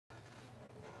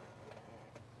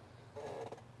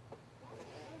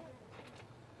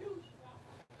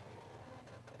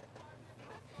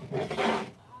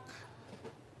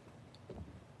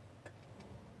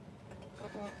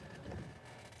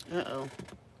Uh-oh.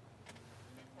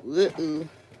 Uh-oh.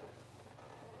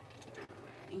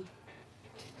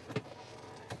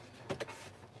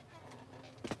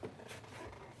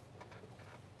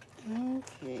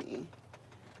 Okay.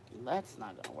 That's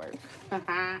not gonna work.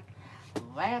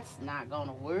 That's not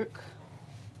gonna work.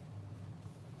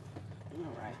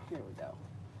 Alright, here we go.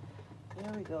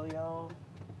 There we go, y'all.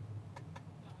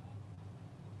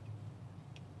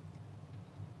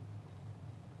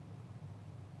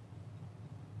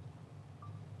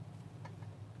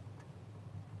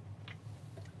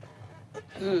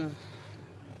 Mm.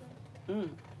 Mm.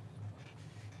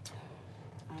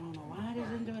 I don't know why I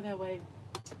didn't do it that way.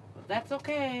 But that's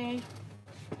okay.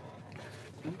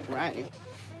 Right.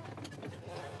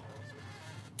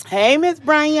 Hey, Miss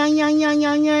Brian.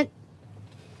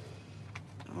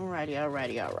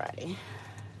 Alrighty.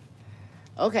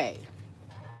 Okay.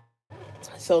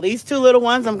 So these two little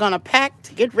ones I'm going to pack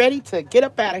to get ready to get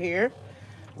up out of here.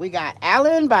 We got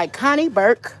Alan by Connie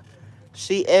Burke.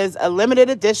 She is a limited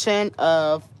edition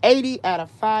of 80 out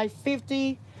of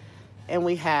 550. And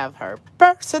we have her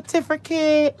birth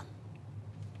certificate.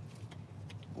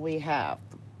 We have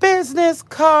the business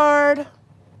card.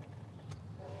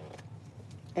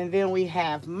 And then we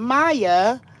have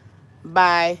Maya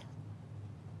by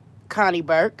Connie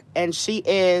Burke. And she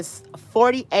is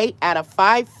 48 out of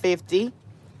 550.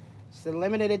 It's a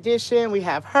limited edition. We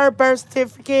have her birth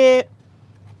certificate.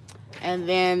 And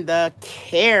then the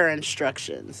care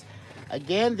instructions.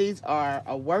 Again, these are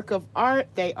a work of art.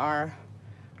 They are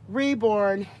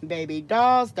reborn baby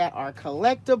dolls that are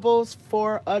collectibles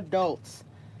for adults.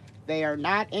 They are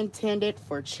not intended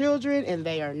for children, and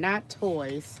they are not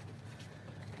toys.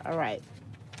 All right.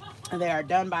 They are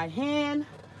done by hand,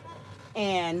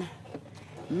 and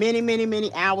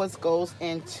many hours goes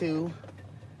into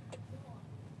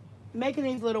making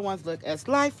these little ones look as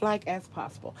lifelike as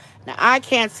possible. Now, I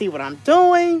can't see what I'm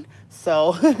doing,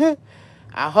 so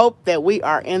I hope that we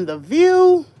are in the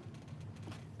view.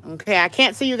 Okay, I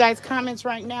can't see you guys' comments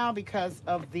right now because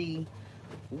of the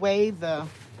way the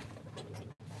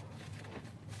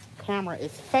camera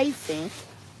is facing.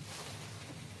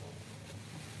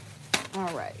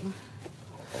 All right.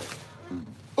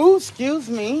 Ooh, excuse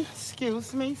me.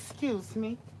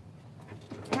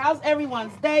 How's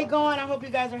everyone's day going? I hope you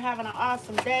guys are having an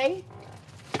awesome day.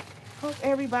 Hope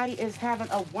everybody is having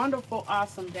a wonderful,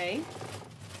 awesome day.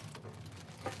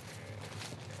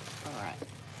 All right.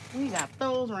 We got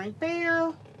those right there.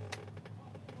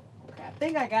 Okay, I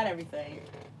think I got everything.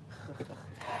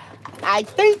 I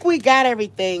think we got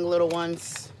everything, little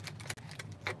ones.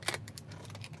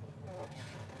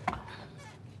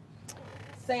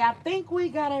 Say, I think we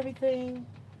got everything.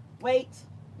 Wait,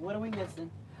 what are we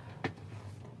missing?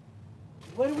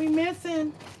 What are we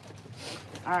missing?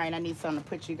 All right, I need something to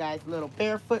put you guys little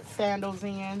barefoot sandals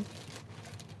in.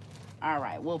 All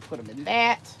right, we'll put them in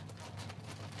that.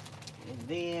 And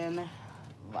then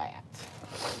that.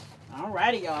 All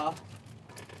righty, y'all.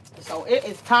 So it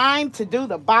is time to do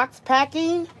the box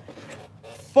packing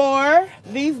for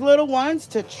these little ones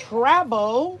to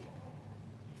travel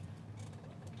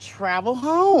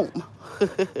home.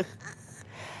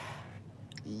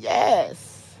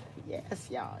 Yes,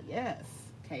 y'all, yes.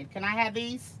 Okay, can I have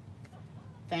these?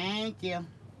 Thank you.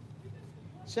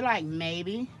 She's like,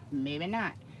 maybe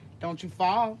not. Don't you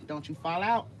fall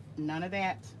out. None of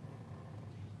that.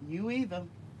 You either.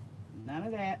 None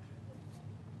of that.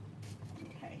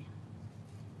 Okay.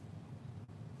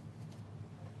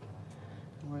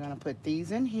 We're gonna put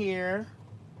these in here.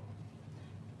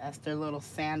 That's their little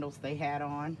sandals they had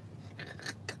on.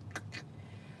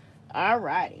 All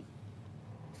righty.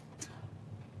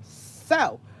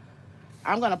 So,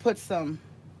 I'm going to put some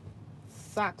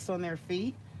socks on their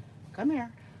feet. Come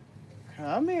here.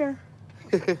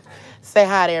 Say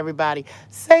hi to everybody.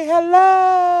 Say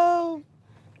hello. All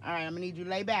right, I'm going to need you to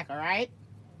lay back, all right?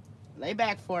 Lay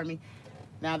back for me.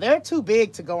 Now, they're too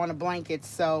big to go on a blanket,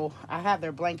 so I have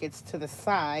their blankets to the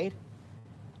side.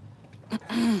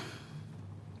 Okay.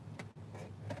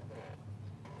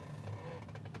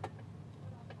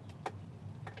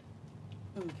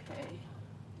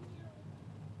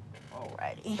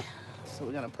 Alrighty. So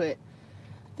we're going to put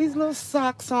these little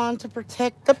socks on to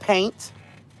protect the paint.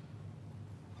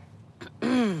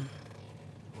 There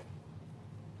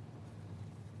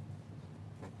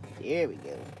we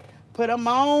go. Put them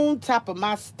on top of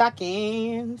my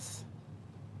stockings.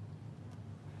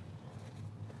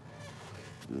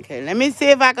 Okay, let me see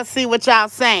if I can see what y'all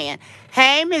saying.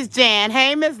 Hey, Miss Jan.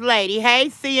 Hey, Miss Lady. Hey,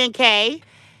 C and K.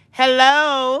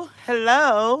 Hello.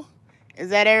 Is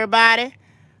that everybody?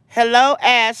 Hello,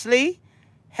 Ashley.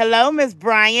 Hello, Miss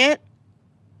Bryant.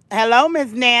 Hello,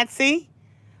 Miss Nancy.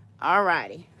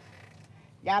 Alrighty.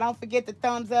 Y'all don't forget to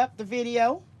thumbs up the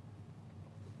video.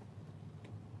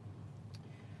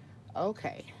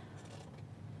 Okay.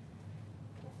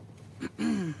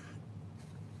 You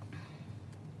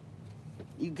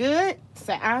good?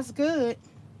 Say I's good.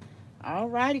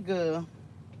 Alrighty, good.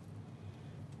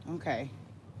 Okay.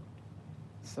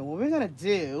 So what we're gonna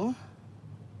do,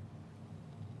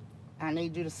 I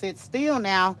need you to sit still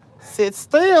now. Sit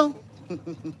still.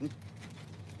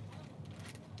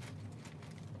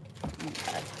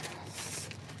 Okay.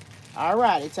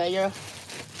 Alrighty, tell you.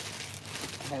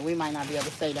 Okay, we might not be able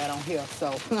to say that on here,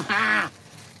 so.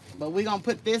 But we're gonna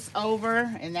put this over,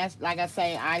 and that's, like I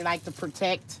say, I like to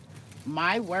protect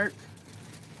my work.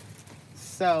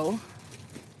 So,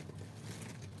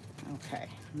 okay,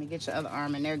 let me get your other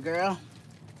arm in there, girl.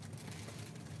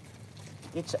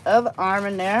 Get your other arm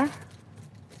in there.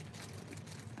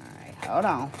 All right, hold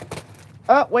on.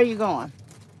 Oh, where you going?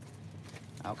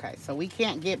 Okay, so we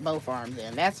can't get both arms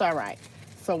in. That's all right.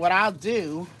 So what I'll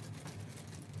do,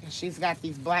 she's got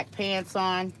these black pants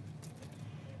on.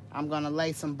 I'm going to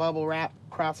lay some bubble wrap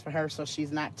across for her so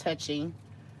she's not touching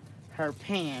her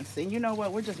pants. And you know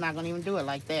what? We're just not going to even do it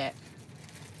like that,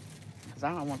 because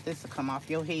I don't want this to come off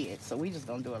your head. So we just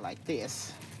going to do it like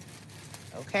this.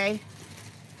 Okay?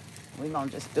 We're going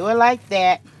to just do it like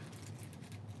that.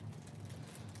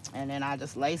 And then I'll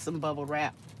just lay some bubble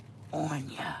wrap on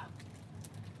ya.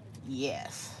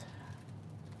 Yes.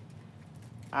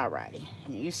 Alrighty.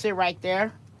 You sit right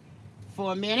there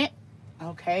for a minute.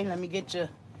 Okay, let me get your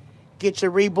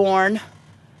reborn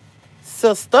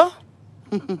sister.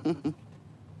 Alright.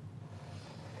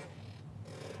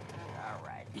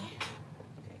 Okay,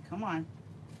 come on.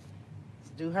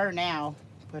 Let's do her now.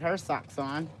 Put her socks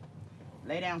on.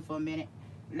 Lay down for a minute.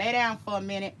 Lay down for a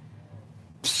minute.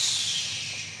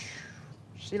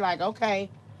 She like, okay,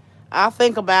 I'll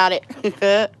think about it.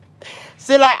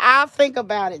 She like, I'll think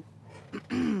about it.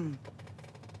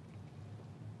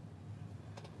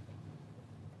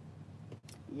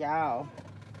 Y'all.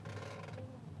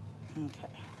 Okay.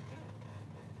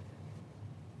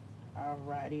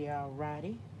 Alrighty,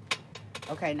 alrighty.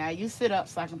 Okay, now you sit up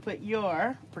so I can put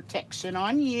your protection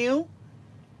on you.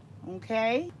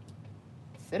 Okay.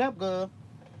 Sit up, good.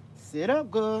 Sit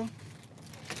up, good.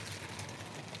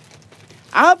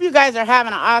 I hope you guys are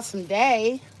having an awesome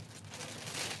day.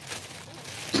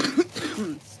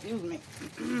 Excuse me.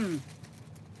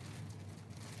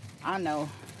 I know.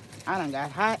 I done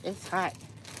got hot. It's hot.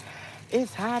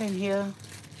 It's hot in here.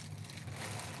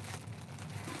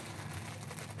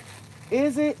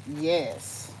 Is it?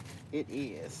 Yes, it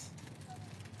is.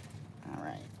 All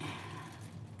right.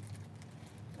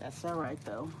 That's all right,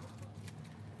 though.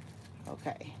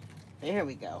 Okay. There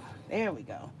we go. There we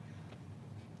go.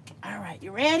 All right.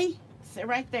 You ready? Sit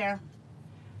right there.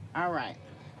 All right.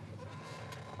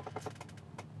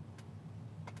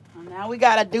 Now we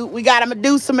gotta do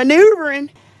some maneuvering.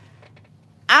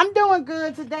 I'm doing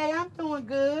good today. I'm doing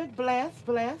good. Bless.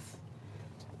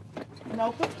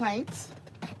 No complaints.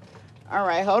 All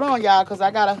right, hold on, y'all, because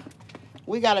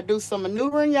we gotta do some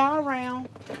maneuvering y'all around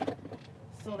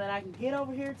so that I can get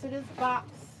over here to this box.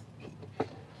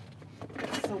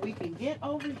 So we can get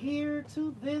over here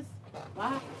to this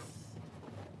box.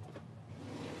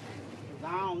 Because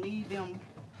I don't need them.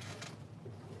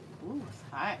 Ooh, it's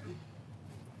hot.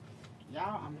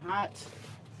 Y'all, I'm hot.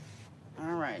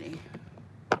 Alrighty.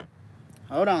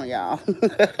 Hold on, y'all.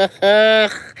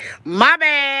 My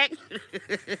bag.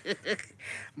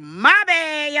 My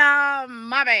bag, y'all.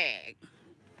 My bag.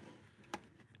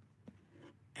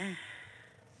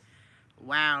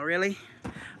 Wow, really?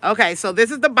 Okay, so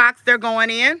this is the box they're going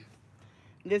in.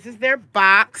 This is their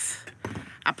box.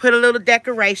 I put a little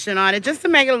decoration on it just to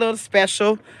make it a little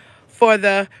special for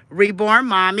the reborn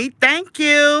mommy. Thank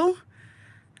you.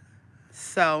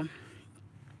 So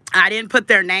I didn't put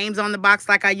their names on the box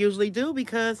like I usually do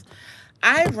because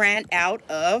I ran out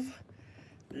of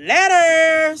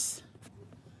letters.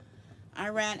 I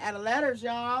ran out of letters,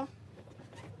 y'all.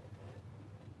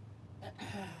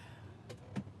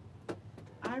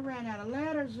 I ran out of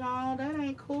letters, y'all. That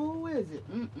ain't cool, is it?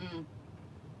 Mm-mm.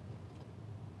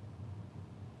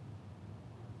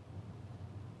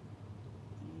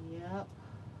 Yep.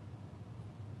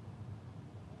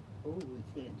 Oh,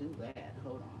 we can't do that.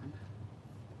 Hold on.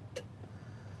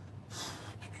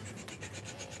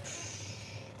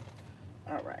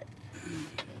 All right.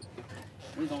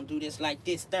 We're going to do this like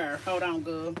this there. Hold on,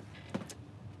 girl.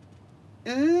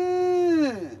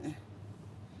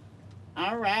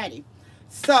 All righty.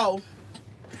 So,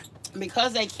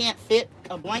 because they can't fit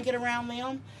a blanket around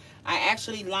them, I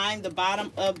actually lined the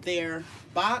bottom of their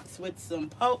box with some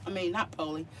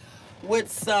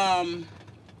with some,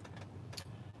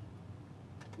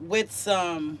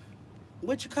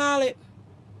 what you call it?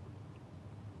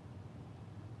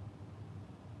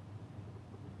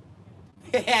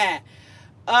 Yeah.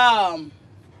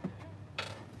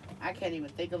 I can't even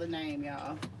think of the name,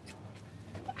 y'all.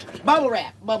 Bubble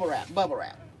wrap, bubble wrap, bubble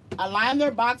wrap. I lined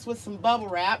their box with some bubble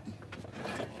wrap.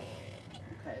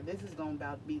 Okay, this is gonna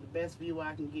about be the best view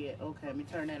I can get. Okay, let me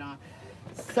turn that on.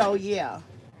 So yeah.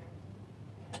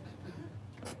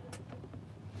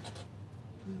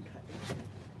 Okay.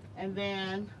 And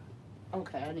then,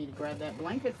 okay, I need to grab that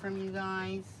blanket from you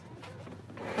guys.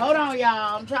 Hold on,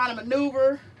 y'all. I'm trying to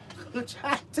maneuver. I'm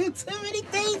trying to do too many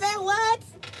things at once.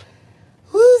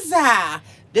 Whoozah.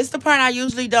 This is the part I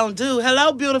usually don't do.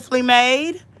 Hello, beautifully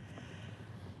made.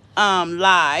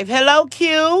 Live. Hello,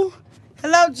 Q.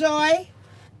 Hello, Joy.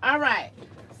 All right.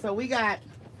 So we got,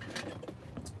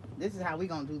 this is how we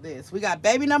gonna do this. We got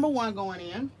baby number 1 going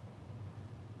in.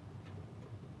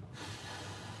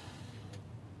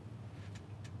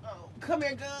 Oh, come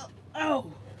here, girl.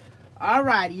 Oh. All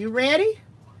righty. You ready?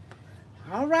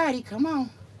 All righty. Come on.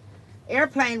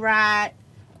 Airplane ride.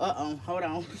 Uh-oh. Hold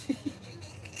on.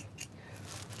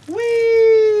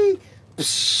 Whee!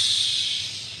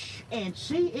 And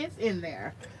she is in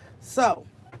there. So,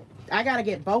 I got to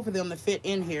get both of them to fit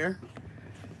in here.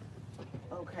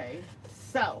 Okay.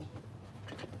 So,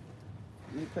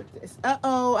 let me put this.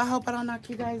 Uh-oh. I hope I don't knock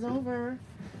you guys over.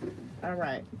 All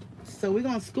right. So, we're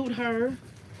going to scoot her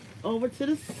over to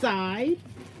the side.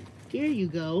 Here you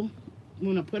go. I'm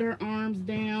going to put her arms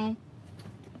down.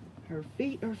 Her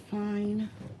feet are fine.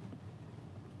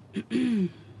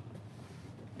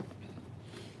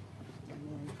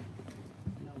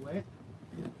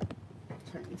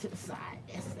 Turn it to the side.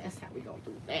 That's how we gonna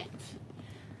do that.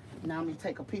 Now I'm gonna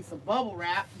take a piece of bubble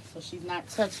wrap so she's not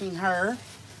touching her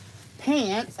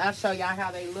pants. I'll show y'all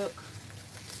how they look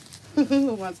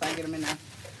once I get them in there.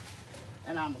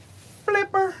 And I'm gonna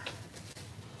flip her.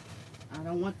 I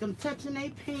don't want them touching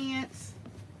their pants.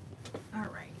 All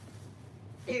right,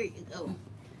 there you go.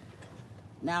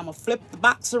 Now I'm gonna flip the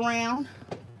box around.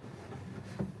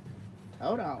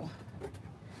 Hold on.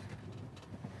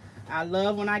 I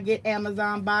love when I get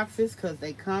Amazon boxes because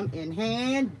they come in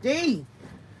handy.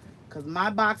 Because my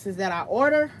boxes that I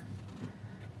order,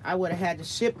 I would have had to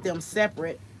ship them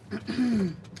separate.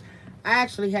 I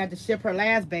actually had to ship her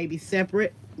last baby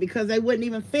separate because they wouldn't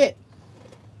even fit.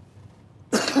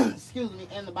 Excuse me,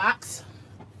 in the box.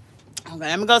 Okay,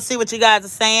 let me go see what you guys are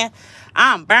saying.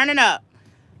 I'm burning up.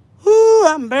 Ooh,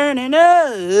 I'm burning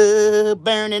up.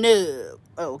 Burning up.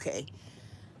 Okay.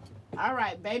 All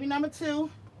right, baby number 2.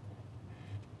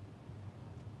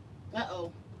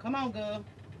 Uh-oh. Come on, girl.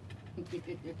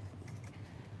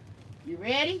 You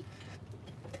ready?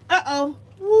 Uh-oh.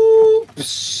 Woo.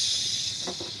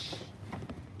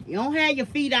 You don't have your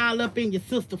feet all up in your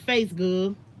sister's face,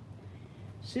 girl.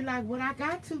 She like, well, I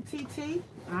got to, TT.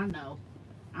 I know.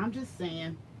 I'm just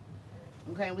saying.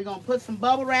 Okay, we're going to put some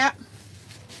bubble wrap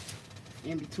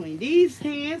in between these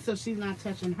hands so she's not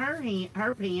touching her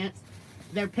pants.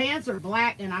 Their pants are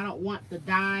black, and I don't want the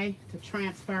dye to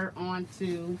transfer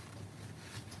onto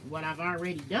what I've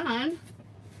already done.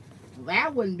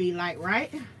 That wouldn't be like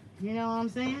right. You know what I'm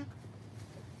saying?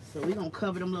 So we're going to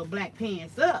cover them little black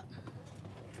pants up.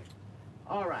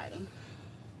 All right.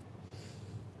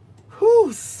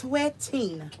 Whew,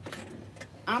 sweating.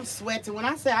 I'm sweating. When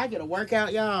I say I get a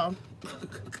workout, y'all,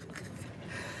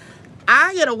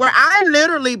 I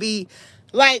literally be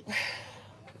like,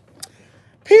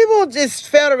 people just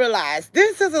fail to realize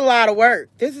this is a lot of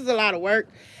work. This is a lot of work.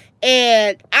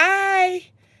 And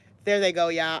there they go,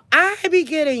 y'all. I be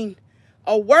getting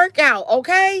a workout,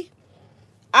 okay?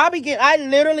 I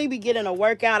literally be getting a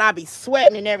workout. I be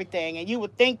sweating and everything. And you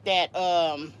would think that,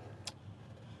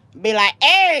 be like,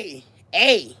 hey,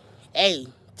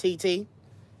 TT.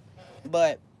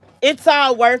 But it's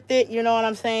all worth it, you know what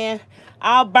I'm saying?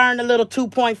 I'll burn a little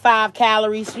 2.5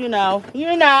 calories, you know.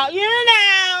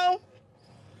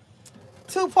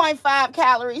 2.5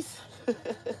 calories.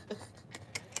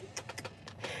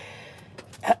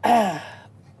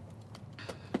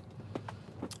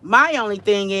 My only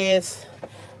thing is,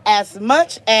 as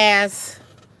much as,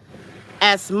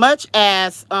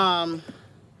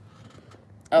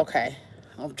 okay,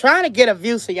 I'm trying to get a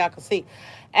view so y'all can see.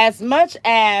 As much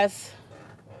as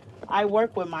I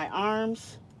work with my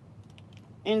arms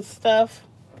and stuff,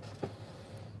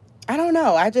 I don't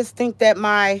know. I just think that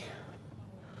my,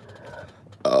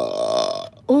 oh,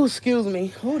 excuse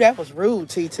me. Oh, that was rude,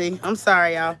 TT. I'm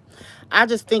sorry, y'all. I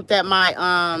just think that my,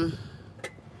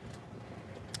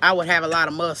 I would have a lot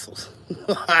of muscles.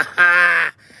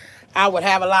 I would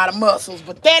have a lot of muscles,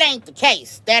 but that ain't the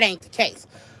case. That ain't the case.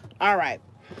 All right.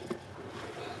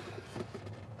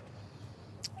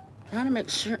 Trying to make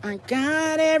sure I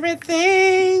got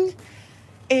everything.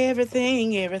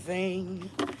 Everything.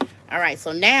 All right,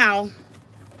 so now,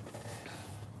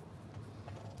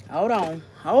 hold on,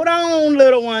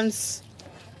 little ones.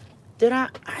 Did I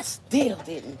still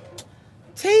didn't.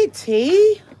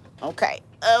 TT. Okay.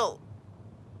 Oh.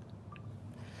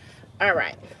 All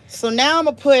right. So now I'm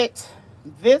going to put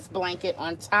this blanket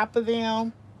on top of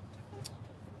them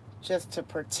just to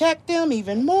protect them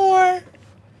even more.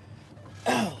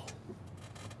 Oh.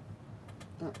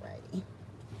 All righty.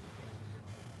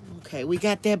 Okay, we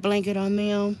got that blanket on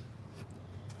them.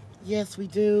 Yes, we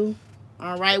do.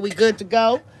 All right, we good to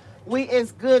go. We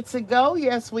is good to go.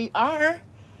 Yes, we are.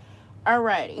 All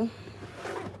righty.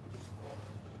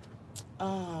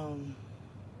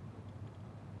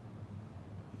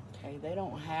 Okay, they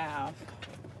don't have.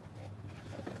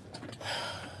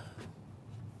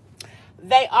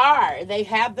 They are. They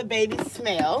have the baby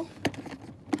smell.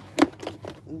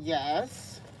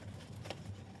 Yes.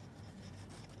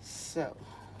 So.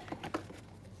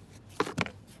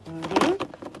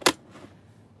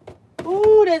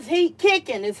 Ooh, this heat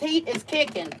kicking. This heat is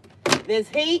kicking. This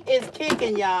heat is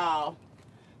kicking, y'all.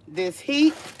 This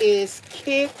heat is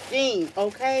kicking,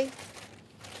 okay?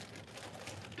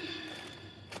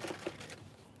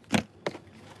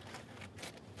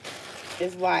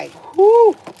 It's like,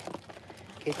 whoo.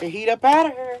 Get the heat up out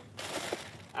of her.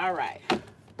 All right.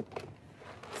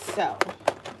 So,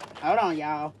 hold on,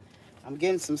 y'all. I'm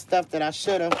getting some stuff that I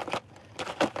should have.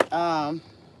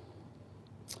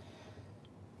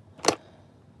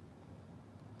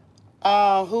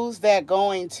 Who's that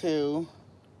going to?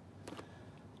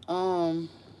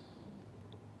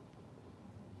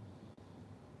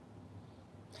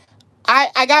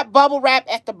 I got bubble wrap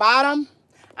at the bottom.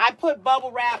 I put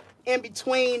bubble wrap in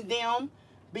between them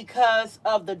because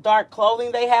of the dark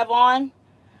clothing they have on.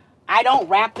 I don't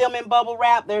wrap them in bubble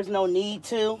wrap. There's no need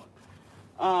to.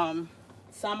 Some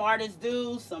artists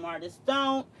do, some artists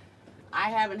don't. I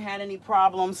haven't had any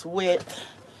problems with.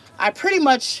 I pretty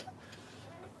much,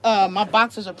 my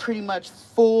boxes are pretty much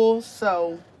full,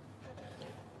 so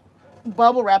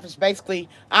bubble wrap is basically,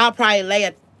 I'll probably lay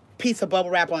a piece of bubble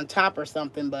wrap on top or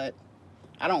something, but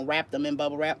I don't wrap them in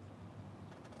bubble wrap.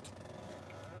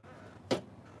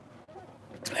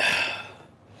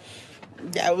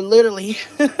 I would literally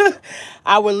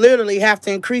have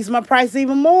to increase my price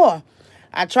even more.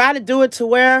 I try to do it to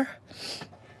where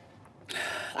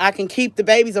I can keep the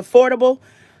babies affordable,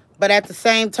 but at the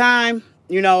same time,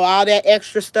 you know, all that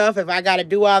extra stuff, if I got to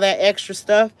do all that extra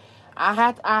stuff, I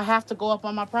have to go up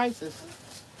on my prices.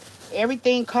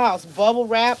 Everything costs. Bubble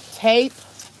wrap, tape,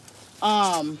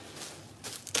 and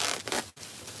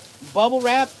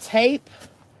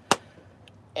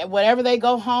whatever they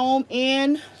go home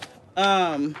in.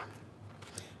 Okay,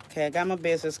 I got my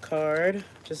business card.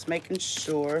 Just making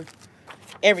sure.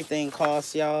 Everything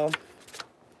costs, y'all.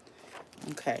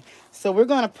 Okay, so we're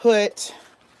going to put...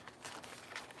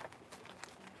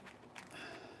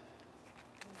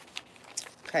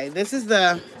 Okay, this is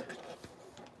the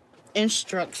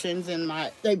instructions in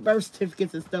my birth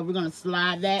certificates and stuff. We're going to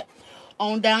slide that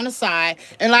on down the side.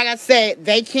 And like I said,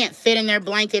 they can't fit in their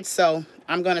blankets, so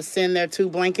I'm going to send their 2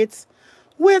 blankets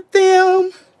with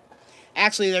them.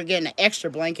 Actually, they're getting an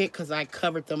extra blanket because I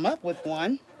covered them up with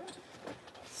one.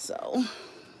 So,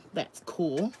 that's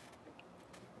cool.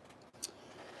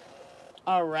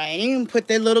 Alrighty, and put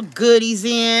their little goodies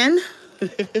in.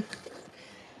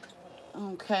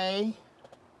 Okay.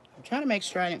 I'm trying to make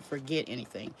sure I didn't forget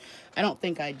anything. I don't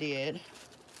think I did.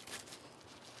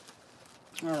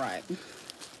 Alright.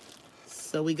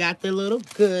 So, we got their little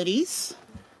goodies.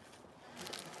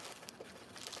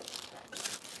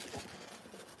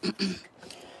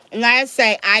 And like I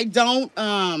say, I don't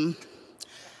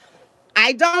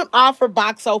offer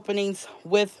box openings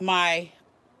with my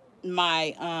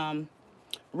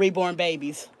reborn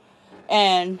babies.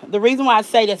 And the reason why I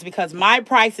say this is because my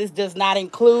prices does not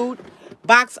include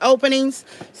box openings.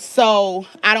 So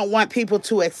I don't want people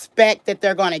to expect that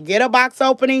they're going to get a box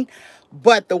opening.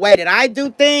 But the way that I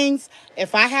do things,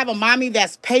 if I have a mommy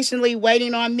that's patiently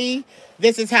waiting on me,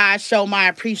 this is how I show my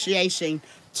appreciation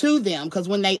to them. Because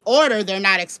when they order, they're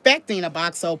not expecting a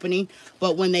box opening.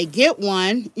 But when they get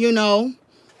one, you know,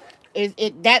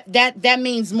 that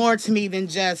means more to me than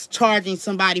just charging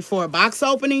somebody for a box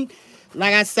opening.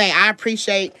 Like I say, I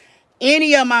appreciate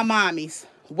any of my mommies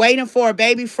waiting for a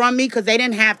baby from me because they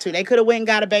didn't have to. They could have went and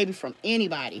got a baby from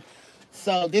anybody.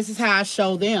 So this is how I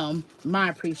show them my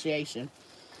appreciation.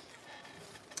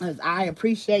 Because I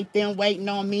appreciate them waiting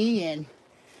on me, and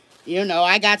You know,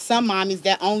 I got some mommies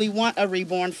that only want a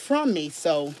reborn from me.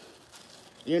 So,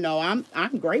 you know,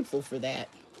 I'm grateful for that.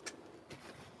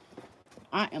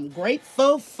 I am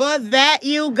grateful for that,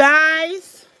 you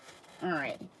guys. All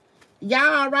right.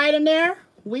 Y'all all right in there?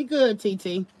 We good,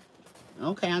 TT.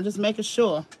 Okay, I'm just making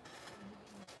sure.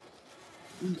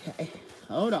 Okay,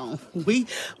 hold on. We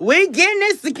getting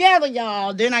this together,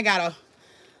 y'all. Then I gotta.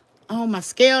 Oh, my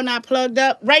scale not plugged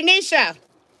up. Rainisha,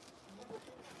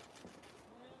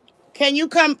 can you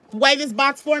come weigh this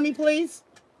box for me, please?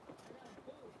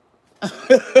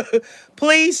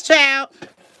 Please, child.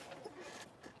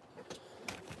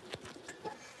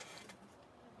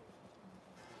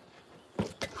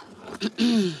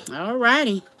 All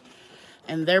righty.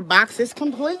 And their box is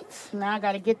complete. Now I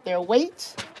gotta get their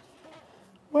weight.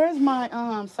 Where's my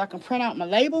so I can print out my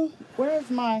label? Where's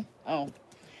my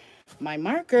my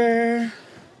marker?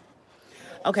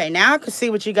 Okay, now I can see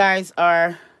what you guys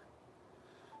are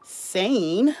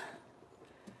saying.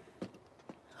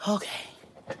 Okay.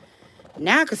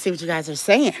 Now I can see what you guys are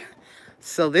saying.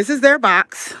 So this is their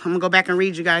box. I'm gonna go back and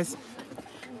read you guys.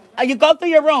 You go through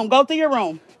your room. Go through your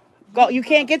room. Go. You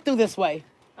can't get through this way.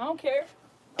 I don't care.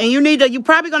 And you're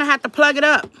probably gonna have to plug it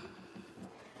up.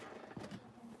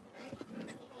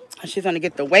 She's gonna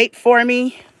get the weight for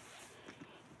me.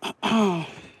 I'm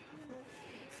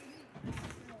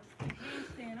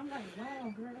like,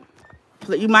 wow,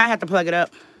 girl. You might have to plug it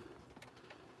up.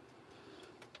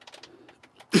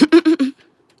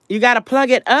 You gotta plug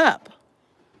it up.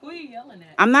 Who are you yelling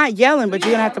at? I'm not yelling, but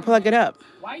you're gonna have to plug it up.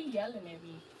 Why are you yelling at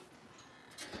me?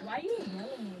 Why are you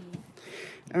yelling at me?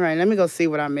 All right, let me go see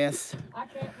what I missed. I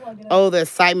can't plug it up. Oh, the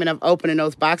excitement of opening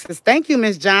those boxes. Thank you,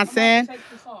 Miss Johnson. Take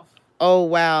this off. Oh,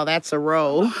 wow, that's a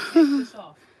roll. Take this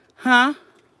off. Huh?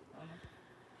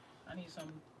 I need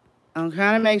some. I'm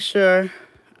trying to make sure.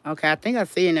 Okay, I think I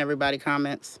see in everybody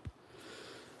comments.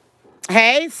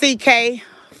 Hey,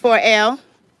 CK4L.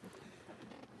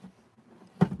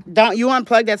 Don't you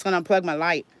unplug? That's gonna unplug my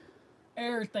light.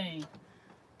 Everything.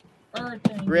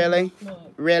 Really?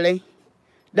 Really?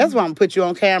 That's why I'm gonna put you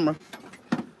on camera.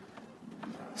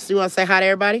 So you wanna say hi to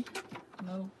everybody?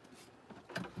 No.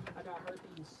 I got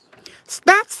herpes.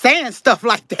 Stop saying stuff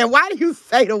like that. Why do you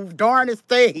say the darndest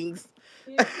things?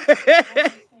 Yeah,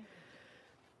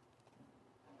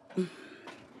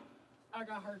 I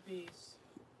got herpes.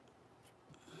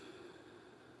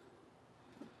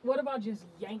 What about just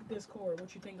yank this cord?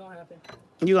 What you think gonna happen?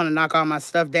 You're gonna knock all my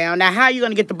stuff down. Now, how are you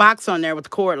gonna get the box on there with the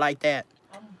cord like that?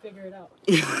 I'm gonna figure it out.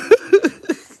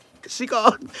 She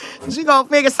gonna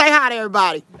figure. Say hi to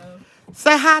everybody. No.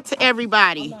 Say hi to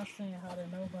everybody. I'm not saying hi to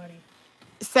nobody.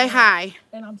 Say hi.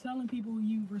 And I'm telling people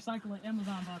you recycling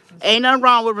Amazon boxes. Ain't nothing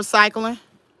wrong with recycling.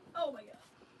 Oh my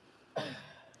god.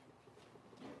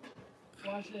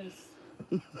 Watch this.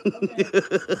 Okay.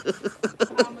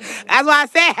 That's why I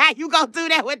said, how you gonna do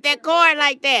that with that cord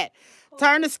like that?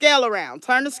 Turn the scale around.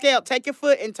 Turn the scale. Take your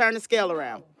foot and turn the scale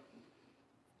around.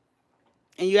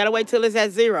 And you gotta wait till it's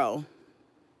at 0.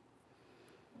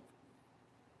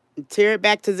 Tear it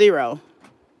back to 0.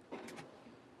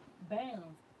 Bam.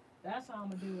 That's how I'm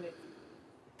gonna do it.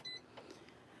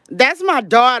 That's my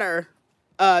daughter,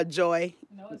 Joy.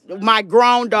 No, it's not. My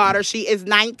grown daughter. She is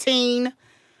 19.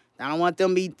 I don't want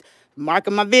them to be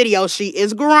marking my video. She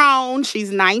is grown.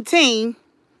 She's 19.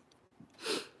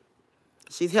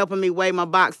 She's helping me weigh my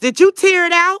box. Did you tear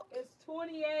it out? It's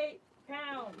 28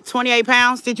 pounds. 28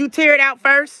 pounds. Did you tear it out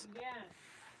first? Yeah.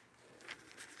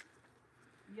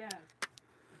 Yeah.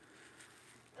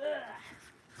 Ugh.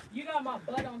 You got my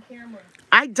butt on camera.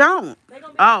 I don't. They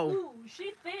gonna be Oh. like, ooh,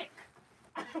 she thick.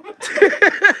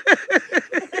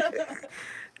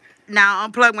 Now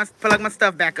plug my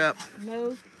stuff back up.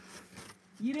 No.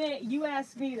 You didn't. You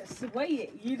asked me to weigh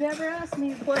it. You never asked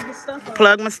me to plug the stuff up.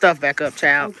 Plug my stuff back up,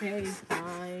 child. Okay,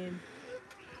 fine.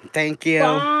 Thank you.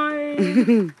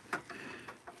 Fine.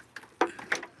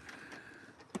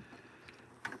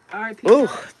 All right, peace Ooh, out.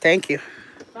 thank you.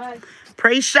 Bye.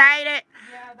 Appreciate it.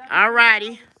 Yeah, that's All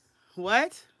righty.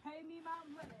 What? Pay me my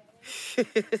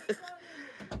money.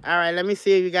 All right, let me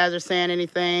see if you guys are saying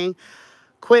anything.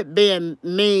 Quit being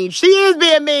mean. She is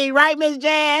being mean, right, Miss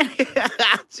Jan?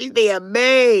 She's being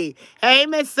mean. Hey,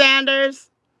 Miss Sanders.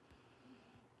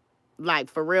 Like,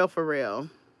 for real, for real.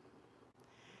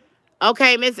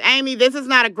 Okay, Miss Amy, this is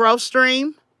not a growth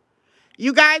stream.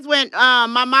 You guys went,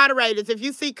 my moderators, if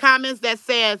you see comments that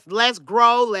says, let's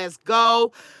grow, let's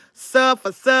go, sub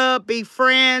for sub, be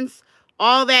friends,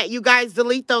 all that, you guys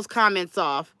delete those comments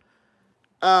off.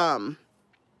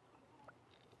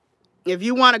 If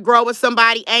you want to grow with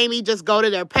somebody, Amy, just go to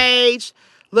their page,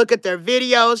 look at their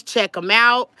videos, check them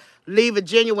out, leave a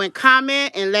genuine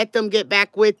comment and let them get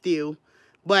back with you.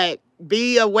 But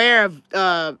be aware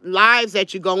of lives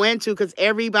that you go into, because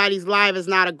everybody's live is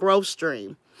not a growth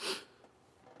stream.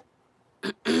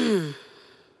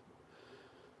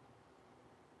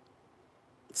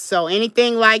 So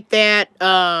anything like that,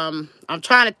 I'm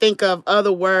trying to think of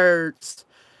other words.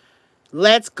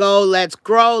 Let's go, let's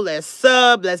grow, let's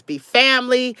sub, let's be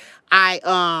family.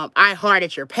 I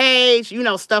hearted your page, you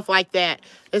know, stuff like that.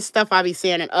 It's stuff I be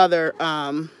seeing in other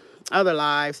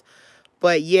lives.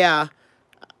 But yeah,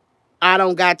 I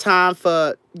don't got time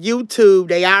for YouTube.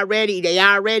 They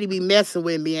already be messing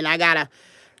with me, and I gotta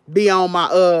be on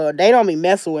my they don't be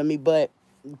messing with me, but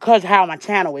because how my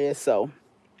channel is, so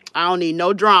I don't need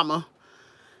no drama,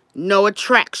 no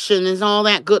attraction, and all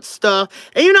that good stuff.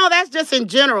 And you know, that's just in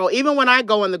general. Even when I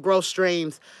go in the growth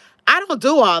streams, I don't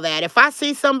do all that. If I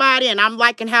see somebody and I'm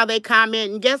liking how they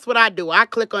comment, and guess what I do? I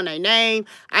click on their name,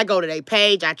 I go to their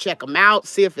page, I check them out,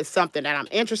 see if it's something that I'm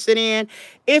interested in.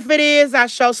 If it is, I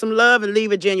show some love and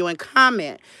leave a genuine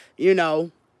comment. You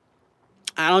know,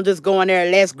 I don't just go in there,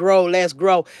 let's grow, let's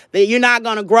grow. You're not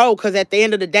going to grow, because at the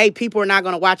end of the day, people are not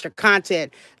going to watch your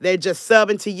content. They're just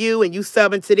subbing to you and you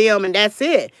subbing to them, and that's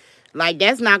it. Like,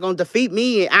 that's not going to defeat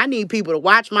me. I need people to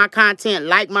watch my content,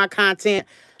 like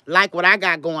what I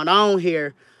got going on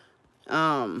here.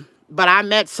 But I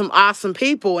met some awesome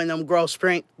people in them growth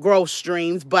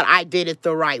streams, but I did it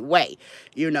the right way,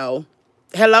 you know.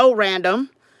 Hello, random.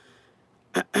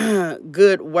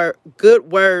 Good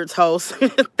words, host.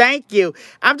 Thank you.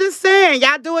 I'm just saying,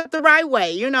 y'all do it the right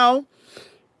way, you know.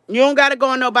 You don't gotta go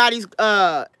on nobody's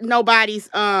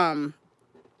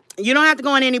you don't have to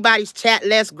go in anybody's chat,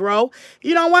 let's grow.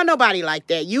 You don't want nobody like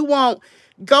that. You won't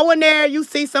go in there, you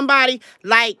see somebody,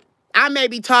 like I may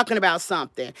be talking about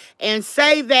something, and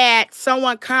say that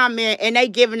someone comment and they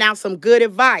giving out some good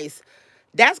advice.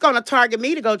 That's going to target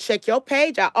me to go check your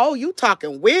page out. Oh, you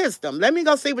talking wisdom. Let me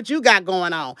go see what you got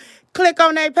going on. Click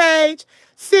on their page.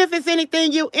 See if it's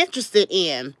anything you interested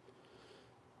in.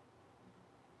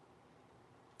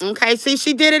 Okay, see,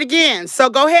 she did it again. So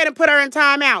go ahead and put her in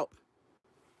timeout.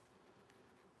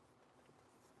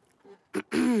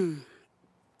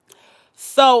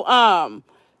 So,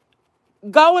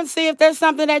 go and see if there's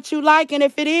something that you like. And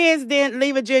if it is, then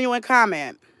leave a genuine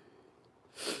comment.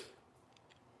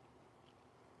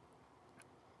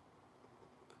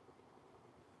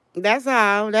 That's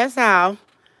how. That's how.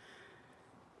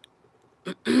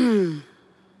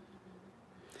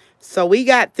 So we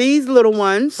got these little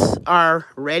ones are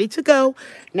ready to go.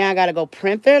 Now I got to go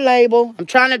print their label. I'm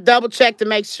trying to double check to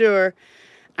make sure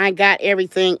I got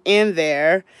everything in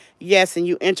there. Yes, and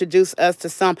you introduced us to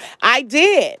some. I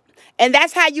did. And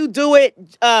that's how you do it,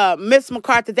 Miss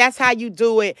MacArthur. That's how you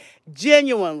do it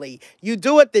genuinely. You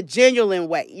do it the genuine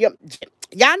way.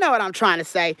 Y'all know what I'm trying to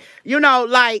say. You know,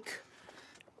 like,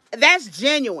 that's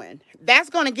genuine.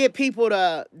 That's going to get people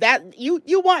to,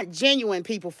 you want genuine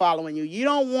people following you. You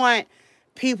don't want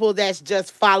people that's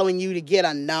just following you to get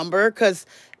a number, because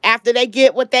after they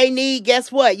get what they need,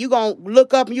 guess what? You're going to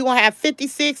look up and you're going to have 50,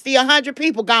 60, 100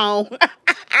 people gone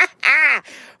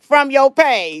from your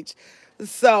page.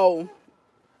 So,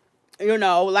 you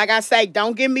know, like I say,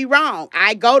 don't get me wrong.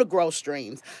 I go to growth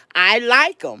streams. I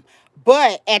like them.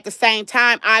 But at the same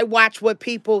time, I watch what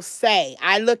people say.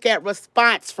 I look at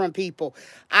response from people.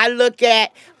 I look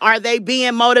at, are they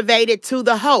being motivated to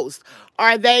the host?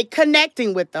 Are they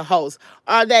connecting with the host?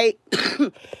 Are they,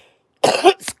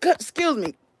 excuse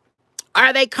me,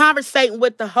 are they conversating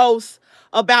with the host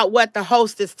about what the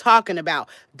host is talking about?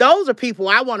 Those are people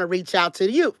I want to reach out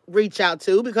to,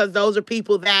 because those are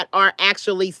people that are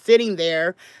actually sitting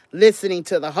there listening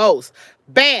to the host.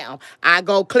 Bam, I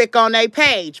go click on their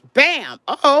page. Bam,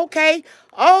 oh, okay.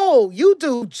 Oh, you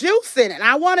do juicing, and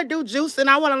I want to do juicing.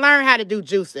 I want to learn how to do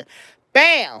juicing.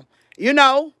 Bam, you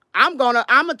know, I'm gonna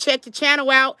check your channel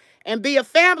out and be a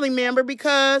family member,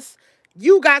 because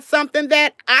you got something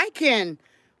that I can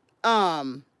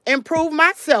improve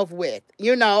myself with.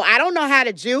 You know, I don't know how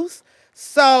to juice,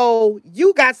 so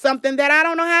you got something that I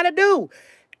don't know how to do.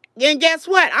 And guess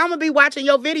what? I'm going to be watching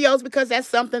your videos, because that's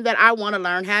something that I want to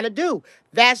learn how to do.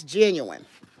 That's genuine.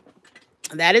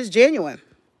 That is genuine.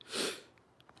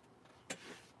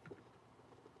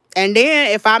 And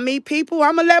then if I meet people,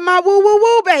 I'm going to let my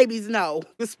woo-woo-woo babies know,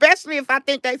 especially if I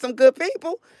think they some good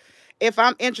people. If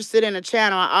I'm interested in a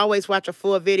channel, I always watch a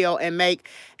full video and make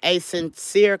a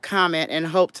sincere comment and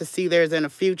hope to see theirs in the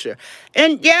future.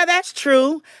 And yeah, that's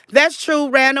true. That's true,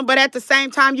 random. But at the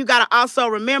same time, you got to also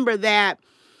remember that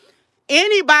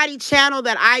anybody channel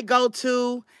that I go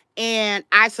to and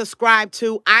I subscribe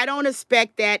to, I don't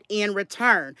expect that in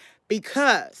return,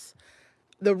 because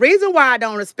the reason why I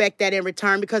don't expect that in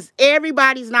return, because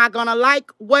everybody's not going to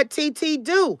like what TT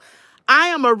do. I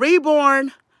am a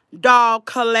reborn doll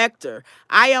collector.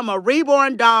 I am a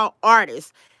reborn doll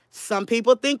artist. Some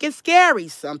people think it's scary.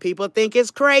 Some people think it's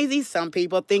crazy. Some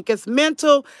people think it's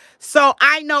mental. So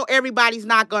I know everybody's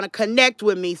not going to connect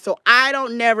with me. So I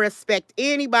don't never expect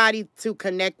anybody to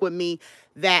connect with me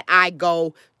that I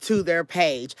go to their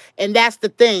page. And that's the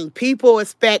thing. People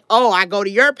expect, oh, I go to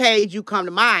your page, you come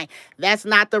to mine. That's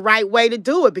not the right way to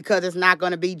do it, because it's not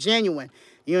going to be genuine.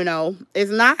 You know, it's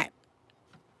not.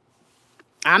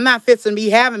 I'm not fixing to be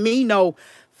having me no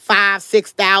 5,000,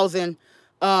 6,000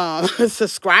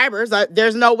 subscribers.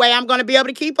 There's no way I'm going to be able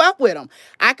to keep up with them.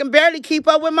 I can barely keep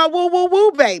up with my woo woo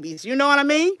woo babies. You know what I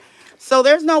mean? So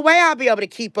there's no way I'll be able to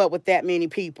keep up with that many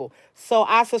people. So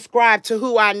I subscribe to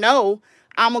who I know.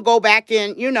 I'm going to go back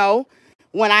and, you know,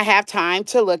 when I have time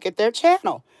to look at their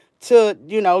channel, to,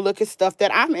 you know, look at stuff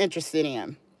that I'm interested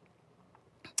in.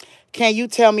 Can you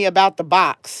tell me about the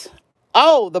box?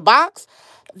 Oh, the box?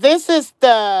 This is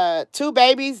the 2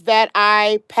 babies that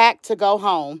I packed to go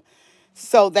home.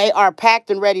 So they are packed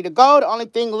and ready to go. The only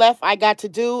thing left I got to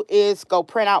do is go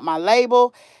print out my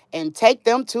label and take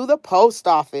them to the post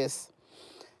office.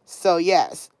 So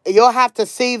yes, you'll have to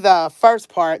see the first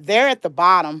part. They're at the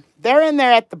bottom. They're in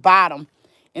there at the bottom.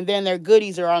 And then their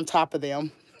goodies are on top of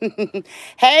them.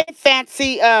 Hey,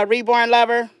 fancy reborn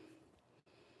lover.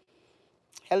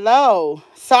 Hello.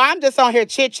 So I'm just on here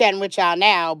chit-chatting with y'all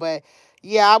now. But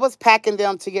yeah, I was packing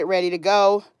them to get ready to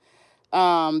go.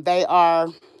 They are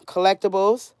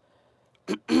collectibles.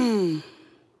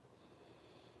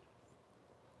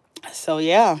 So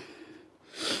yeah.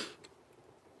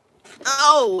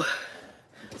 Oh,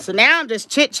 so now I'm just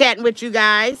chit-chatting with you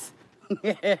guys.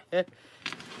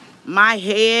 My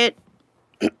head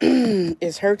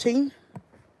is hurting.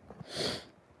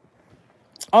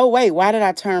 Oh, wait, why did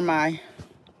I turn my...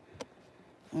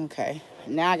 Okay,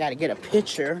 now I got to get a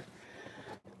picture.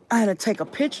 I had to take a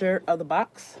picture of the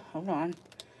box. Hold on.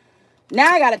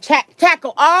 Now I got to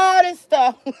tackle all this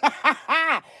stuff. Y'all,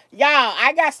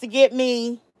 I got to get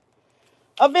me...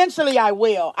 Eventually, I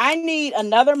will. I need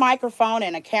another microphone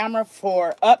and a camera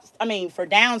for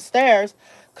downstairs,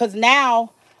 because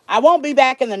now I won't be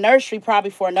back in the nursery probably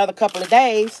for another couple of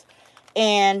days.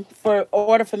 And for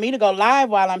order for me to go live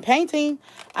while I'm painting,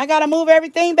 I got to move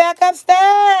everything back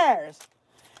upstairs.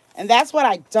 And that's what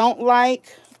I don't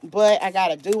like, but I got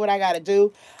to do what I got to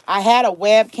do. I had a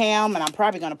webcam, and I'm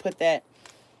probably going to put that,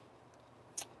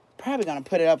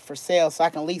 it up for sale so I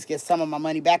can at least get some of my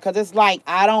money back, because it's like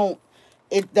the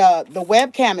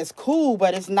webcam is cool,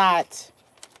 but it's not,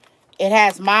 it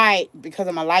has because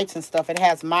of my lights and stuff, it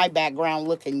has my background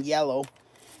looking yellow.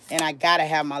 And I gotta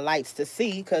have my lights to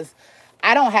see, because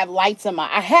I don't have lights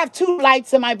I have 2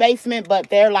 lights in my basement, but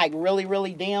they're like really,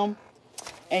 really dim.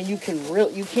 And you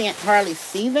can't hardly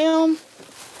see them.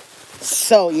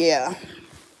 So yeah.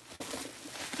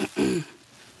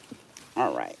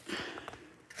 All right.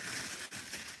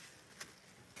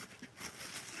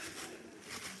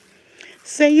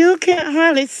 So you can't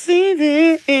hardly see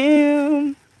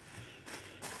them.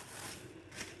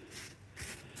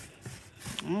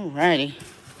 Alrighty.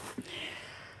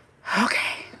 Okay.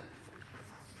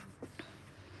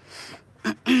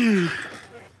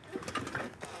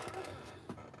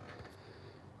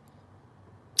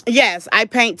 Yes, I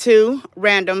paint too,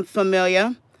 random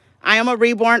familiar. I am a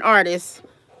reborn artist.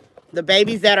 The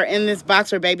babies that are in this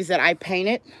box are babies that I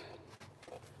painted.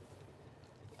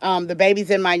 The babies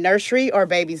in my nursery are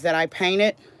babies that I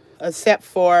painted, except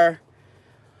for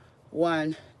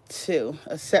 1, 2,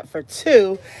 except for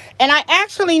 2. And I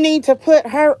actually need to put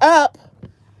her up.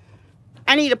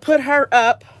 I need to put her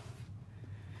up.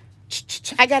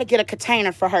 I got to get a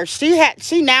container for her. She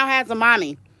now has a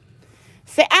mommy.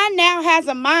 Say, I now has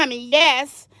a mommy.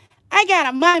 Yes, I got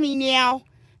a mommy now.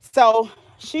 So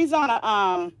she's on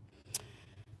a,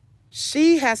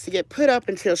 she has to get put up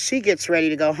until she gets ready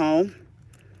to go home.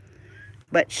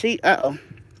 But she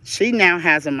now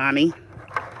has a mommy.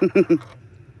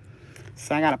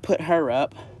 So I got to put her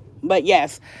up. But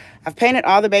yes, I've painted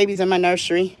all the babies in my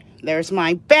nursery. There's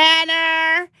my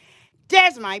banner.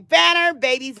 There's my banner.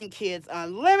 Babies and Kids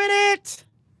Unlimited.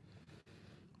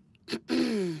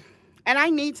 And I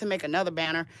need to make another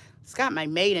banner. It's got my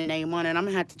maiden name on it. I'm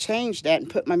going to have to change that and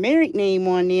put my married name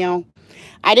on now.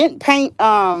 I didn't paint, these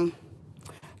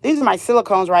are my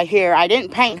silicones right here. I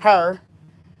didn't paint her,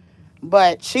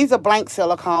 but she's a blank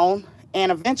silicone.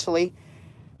 And eventually,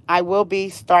 I will be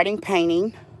starting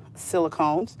painting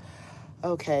silicones.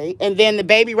 Okay. And then the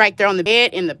baby right there on the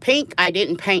bed in the pink, I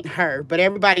didn't paint her, but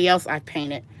everybody else I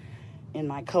painted in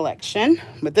my collection.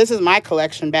 But this is my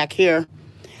collection back here.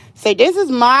 Say, this is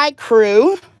my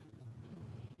crew.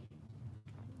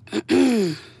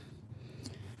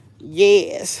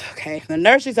 Yes. Okay. The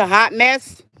nursery's a hot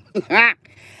mess.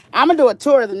 I'm going to do a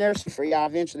tour of the nursery for y'all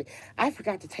eventually. I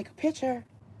forgot to take a picture.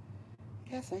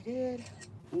 Yes, I did.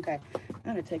 Okay.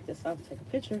 I'm going to take this off and take a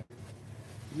picture.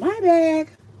 My bag.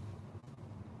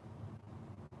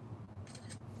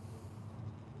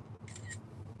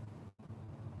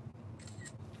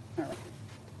 All right.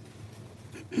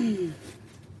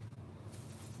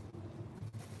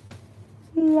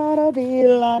 La da dee,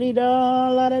 la dee da,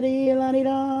 la da dee, la dee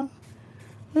da,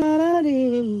 la da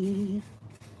dee,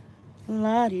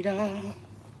 la dee da.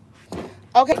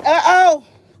 Okay,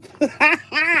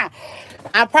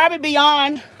 I'll probably be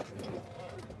on.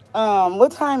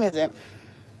 What time is it?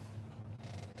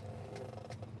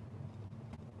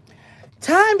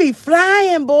 Time be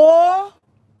flying, boy.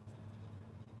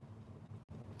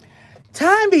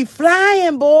 Time be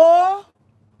flying, boy.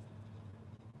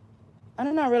 I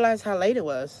did not realize how late it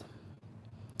was.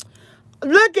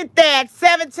 Look at that.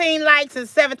 17 likes and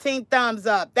 17 thumbs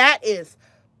up. That is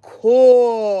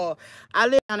cool. I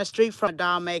lived down the street from a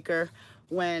doll maker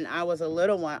when I was a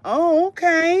little one. Oh,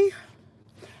 okay.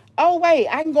 Oh, wait.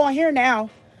 I can go in here now.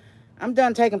 I'm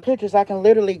done taking pictures. I can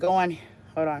literally go on.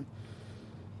 Hold on.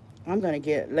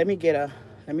 Let me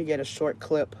get a short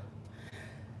clip.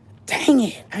 Dang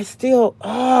it. I still,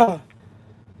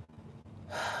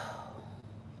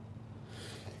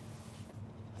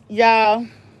 y'all,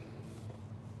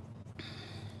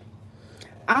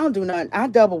 I don't do nothing. I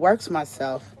double works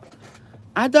myself.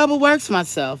 And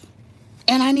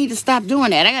I need to stop doing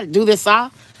that. I got to do this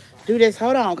off. Do this.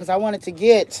 Hold on, because I wanted to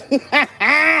get. All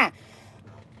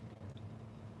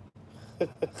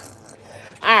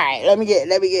right. Let me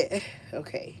get.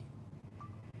 Okay.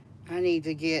 I need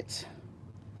to get.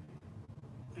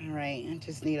 All right. I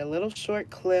just need a little short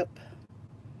clip.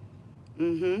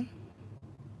 Okay.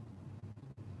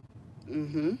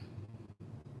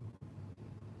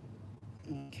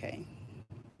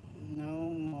 No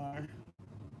more.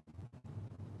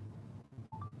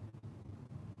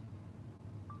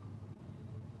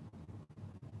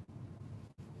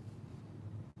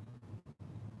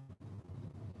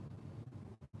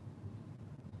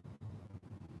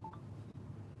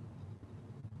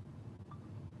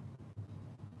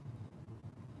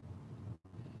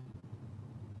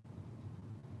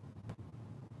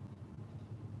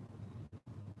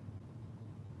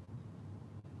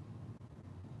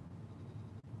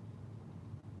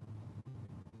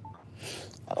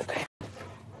 Okay.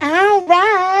 All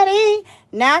righty.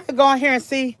 Now I can go in here and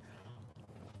see.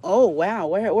 Oh, wow.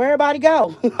 Where everybody go?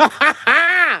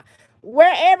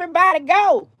 Where everybody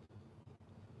go?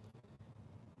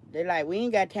 They're like, we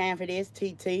ain't got time for this,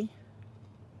 TT.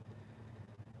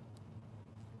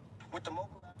 With the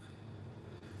mobile.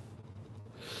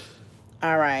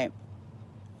 All right.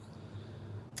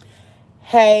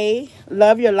 Hey,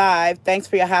 love your live. Thanks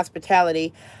for your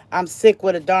hospitality. I'm sick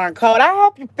with a darn cold. I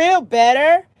hope you feel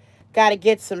better. Got to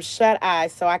get some shut eye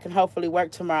so I can hopefully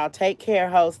work tomorrow. Take care,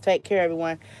 host. Take care,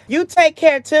 everyone. You take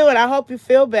care, too, and I hope you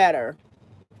feel better.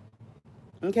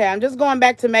 Okay, I'm just going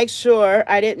back to make sure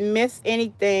I didn't miss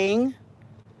anything.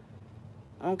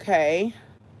 Okay.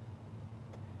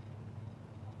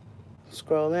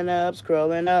 Scrolling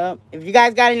up. If you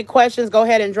guys got any questions, go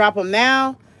ahead and drop them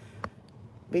now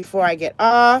before I get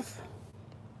off.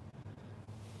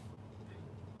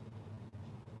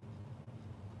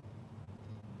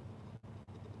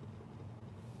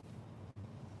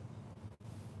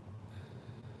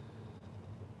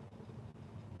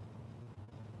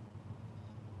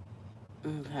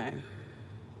 Okay.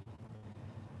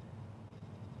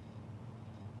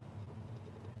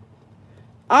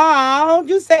 Oh,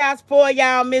 you say I spoil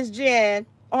y'all, Miss Jen.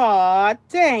 Oh,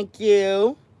 thank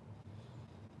you.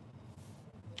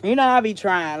 You know, I'll be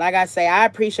trying. Like I say, I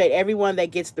appreciate everyone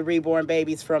that gets the reborn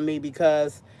babies from me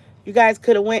because you guys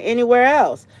could have went anywhere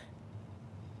else.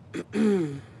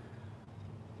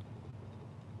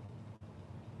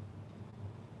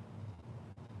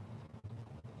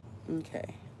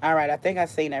 Okay. All right. I think I've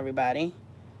seen everybody.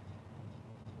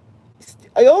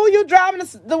 Oh, you're driving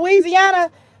to Louisiana.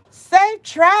 Safe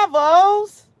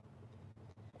travels.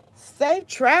 Safe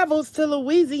travels to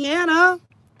Louisiana.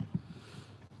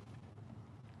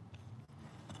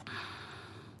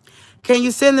 Can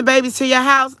you send the babies to your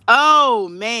house? Oh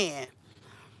man.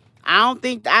 I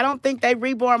don't think they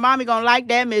reborn mommy gonna like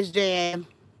that, Miss Jan.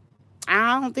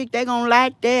 I don't think they gonna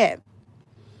like that.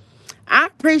 I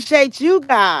appreciate you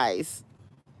guys.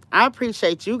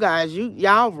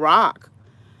 Y'all rock.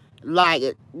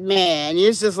 Like, man,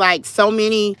 it's just like so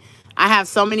many. I have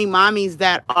so many mommies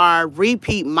that are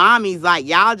repeat mommies. Like,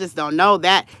 y'all just don't know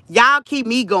that. Y'all keep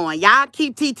me going. Y'all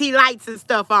keep TT lights and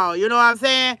stuff on. You know what I'm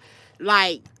saying?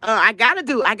 Like, I gotta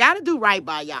do right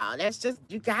by y'all. That's just,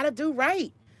 you gotta do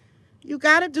right. You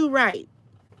gotta do right.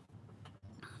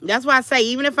 That's why I say,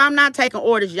 even if I'm not taking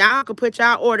orders, y'all can put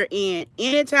y'all order in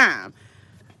anytime.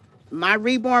 My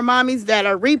reborn mommies that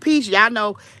are repeats, y'all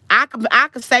know, I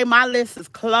could say my list is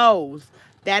closed.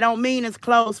 That don't mean it's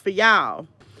closed for y'all.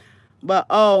 But,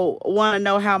 oh, want to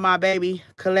know how my baby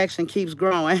collection keeps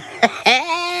growing?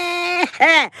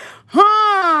 Huh.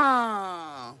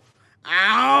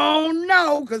 I don't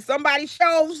know, because somebody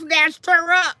snatched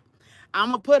her up. I'm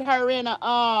going to put her in a,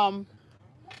 I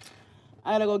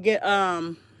gotta go get,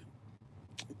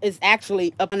 it's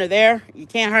actually up under there. You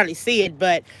can't hardly see it,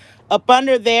 but up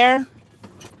under there,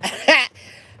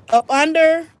 up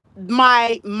under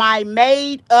my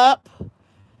made up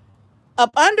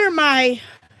under my,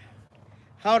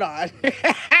 hold on.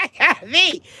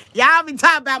 Me, y'all be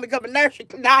talking about becoming nursery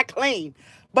not clean.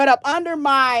 But up under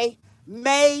my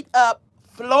made up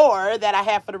floor that I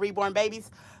have for the reborn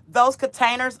babies, those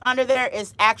containers under there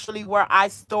is actually where I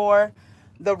store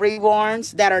the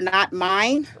reborns that are not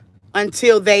mine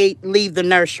until they leave the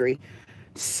nursery.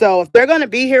 So if they're going to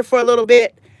be here for a little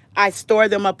bit, I store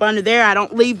them up under there. I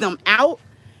don't leave them out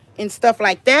and stuff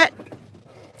like that.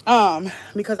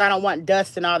 Because I don't want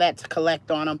dust and all that to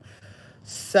collect on them.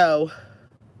 So,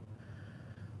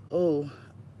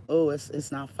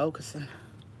 it's not focusing.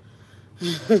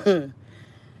 So,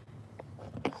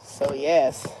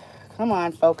 yes. Come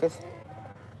on, focus.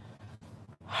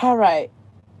 All right.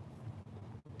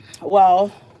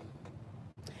 Well,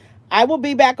 I will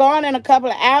be back on in a couple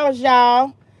of hours,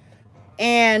 y'all.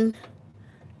 And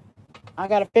I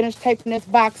got to finish taping this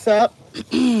box up.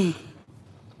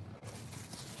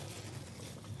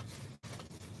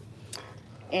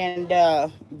 And,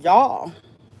 y'all,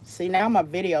 see, now my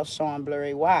video's showing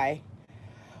blurry. Why?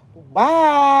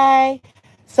 Why?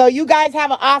 So you guys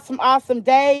have an awesome, awesome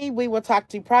day. We will talk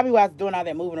to you probably while I was doing all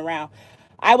that moving around.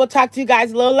 I will talk to you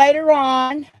guys a little later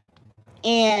on.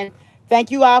 And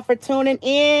thank you all for tuning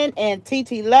in. And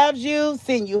TT loves you.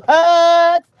 Send you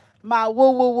hugs. My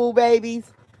woo, woo, woo babies.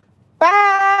 Bye.